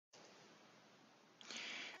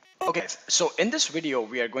Okay, so in this video,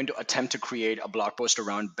 we are going to attempt to create a blog post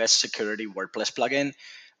around best security WordPress plugin.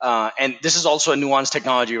 And this is also a nuanced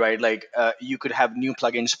technology, right? Like you could have new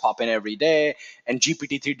plugins pop in every day, and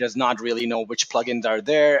GPT-3 does not really know which plugins are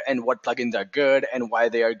there and what plugins are good and why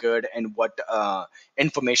they are good and what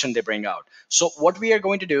information they bring out. So what we are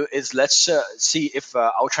going to do is let's see if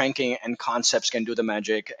outranking and concepts can do the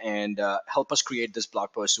magic and help us create this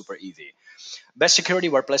blog post super easy. Best security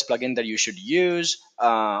WordPress plugin that you should use.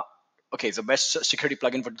 Okay, so best security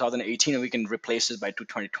plugin for 2018, and we can replace this by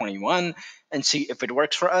 2021 and see if it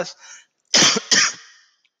works for us.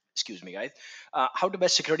 Excuse me, guys. How to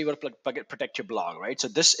best security plugin protect your blog, right? So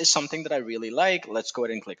this is something that I really like. Let's go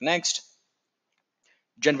ahead and click next.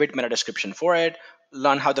 Generate meta description for it.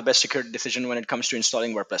 Learn how the best security decision when it comes to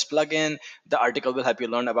installing WordPress plugin. The article will help you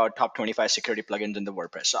learn about top 25 security plugins in the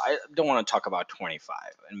WordPress. So I don't want to talk about 25,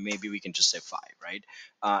 and maybe we can just say 5,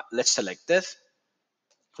 right? Let's select this.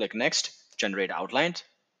 Click next. Generate outlines.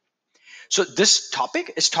 So this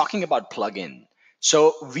topic is talking about plugin.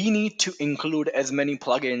 So we need to include as many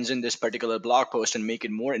plugins in this particular blog post and make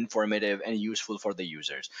it more informative and useful for the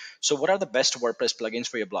users. So what are the best WordPress plugins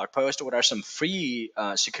for your blog post? What are some free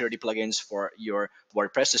security plugins for your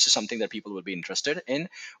WordPress? This is something that people will be interested in.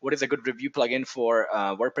 What is a good review plugin for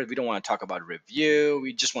WordPress? We don't want to talk about review.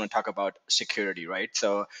 We just want to talk about security, right?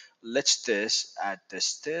 So let's add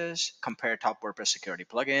this, compare top WordPress security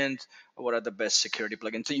plugins. What are the best security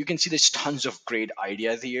plugins? So you can see there's tons of great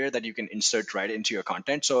ideas here that you can insert right into your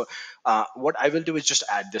content. So what I will do is just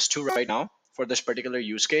add this to right now for this particular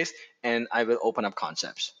use case, and I will open up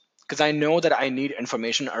concepts because I know that I need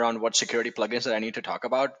information around what security plugins that I need to talk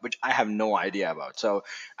about, which I have no idea about. So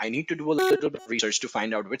I need to do a little bit of research to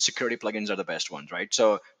find out which security plugins are the best ones, right?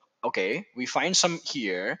 So, okay, we find some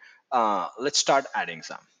here. Let's start adding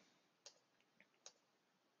some.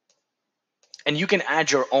 And you can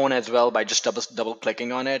add your own as well by just double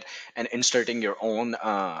clicking on it and inserting your own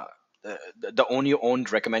your own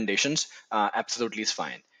recommendations. Absolutely is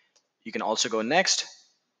fine. You can also go next,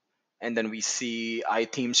 and then we see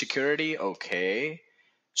iTheme security. Okay,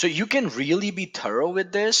 so you can really be thorough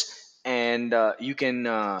with this, and you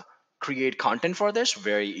can create content for this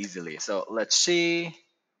very easily. So let's see.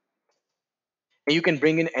 You can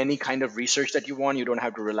bring in any kind of research that you want. You don't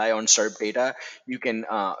have to rely on SERP data. You can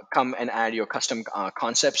come and add your custom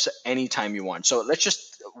concepts anytime you want. So let's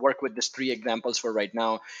just work with these 3 examples for right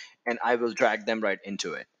now, and I will drag them right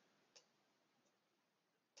into it.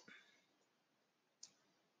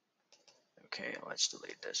 Okay, let's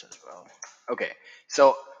delete this as well. Okay,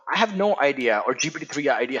 so I have no idea, or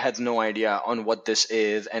GPT-3 idea has no idea on what this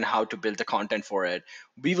is and how to build the content for it.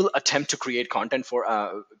 We will attempt to create content for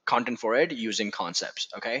it using concepts.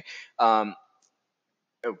 Okay.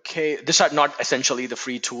 Okay, these are not essentially the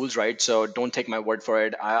free tools, right? So don't take my word for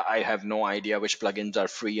it. I have no idea which plugins are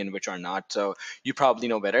free and which are not. So you probably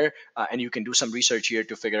know better, and you can do some research here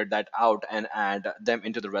to figure that out and add them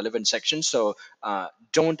into the relevant section. So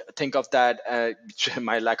don't think of that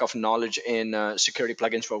my lack of knowledge in security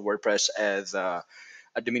plugins for WordPress as a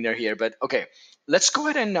demeanor here. But okay, let's go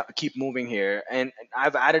ahead and keep moving here. And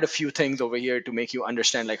I've added a few things over here to make you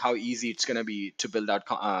understand like how easy it's going to be to build out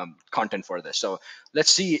content for this. So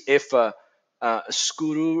let's see if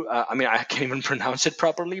Skuru, I mean, I can't even pronounce it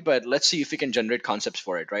properly, but let's see if we can generate concepts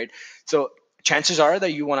for it, right? So chances are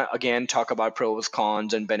that you want to again talk about pros,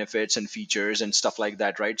 cons, and benefits and features and stuff like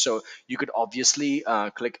that, right? So you could obviously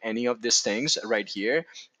click any of these things right here.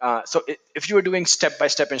 If you are doing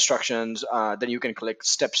step-by-step instructions, then you can click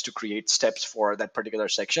steps to create steps for that particular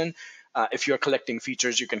section. If you're collecting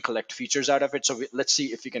features, you can collect features out of it. So let's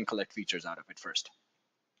see if we can collect features out of it first.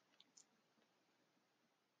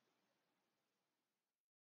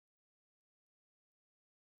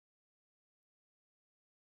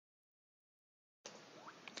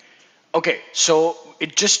 Okay, so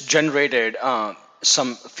it just generated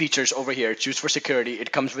some features over here. Choose for security.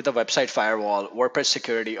 It comes with a website firewall, WordPress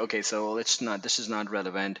security. Okay, so let's not. This is not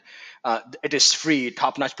relevant. It is free,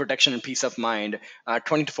 top-notch protection and peace of mind.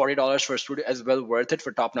 $20 to $40 for a student as well, worth it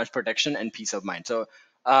for top-notch protection and peace of mind. So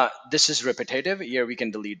this is repetitive. Here we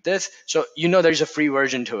can delete this. So you know there's a free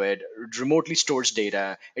version to it. It remotely stores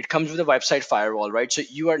data. It comes with a website firewall, right? So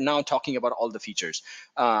you are now talking about all the features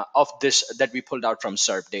of this that we pulled out from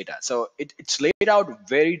SERP data. So it's laid out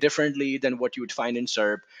very differently than what you would find in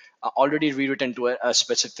SERP. Already rewritten to a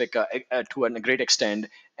specific to a great extent,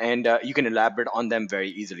 and you can elaborate on them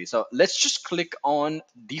very easily. So let's just click on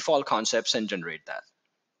default concepts and generate that.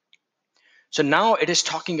 So now it is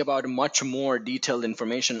talking about much more detailed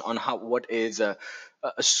information on what is this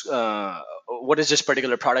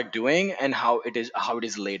particular product doing and how it is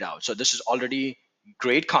laid out. So this is already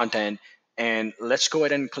Great content. And let's go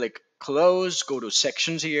ahead and click close, go to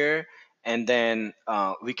sections here, and then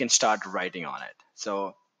we can start writing on it.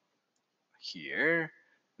 So here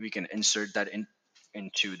we can insert that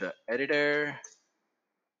into the editor,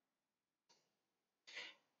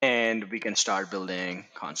 and we can start building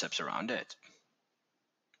concepts around it.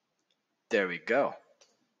 There we go.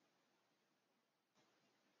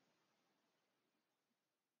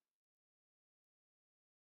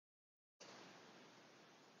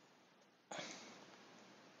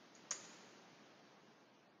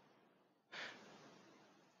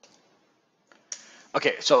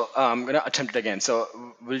 Okay, so I'm gonna attempt it again.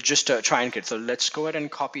 So we'll just try and get. So let's go ahead and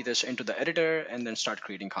copy this into the editor and then start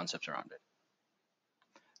creating concepts around it.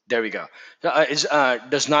 There we go. So,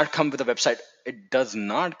 does not come with a website. It does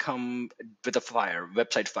not come with a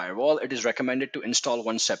website firewall. It is recommended to install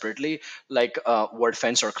one separately, like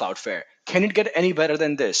WordFence or Cloudflare. Can it get any better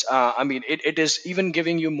than this? I mean, it is even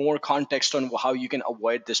giving you more context on how you can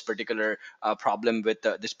avoid this particular problem with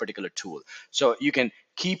this particular tool. So you can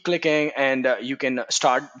keep clicking, and you can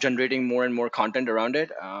start generating more and more content around it.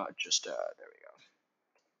 There we go.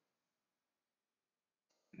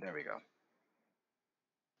 There we go.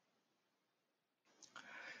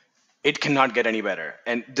 It cannot get any better.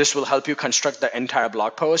 And this will help you construct the entire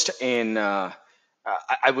blog post in, I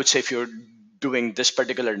would say, if you're doing this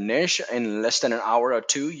particular niche in less than an hour or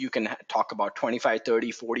two, you can talk about 25,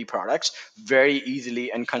 30, 40 products very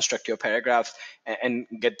easily and construct your paragraph and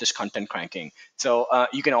get this content cranking. So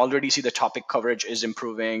you can already see the topic coverage is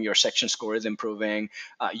improving, your section score is improving.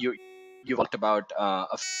 You talked about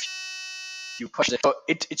a you push it. So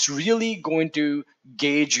it's really going to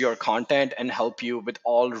gauge your content and help you with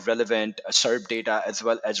all relevant SERP data as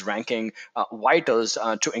well as ranking vitals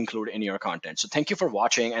to include in your content. So thank you for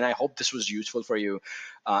watching, and I hope this was useful for you.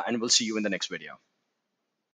 And we'll see you in the next video.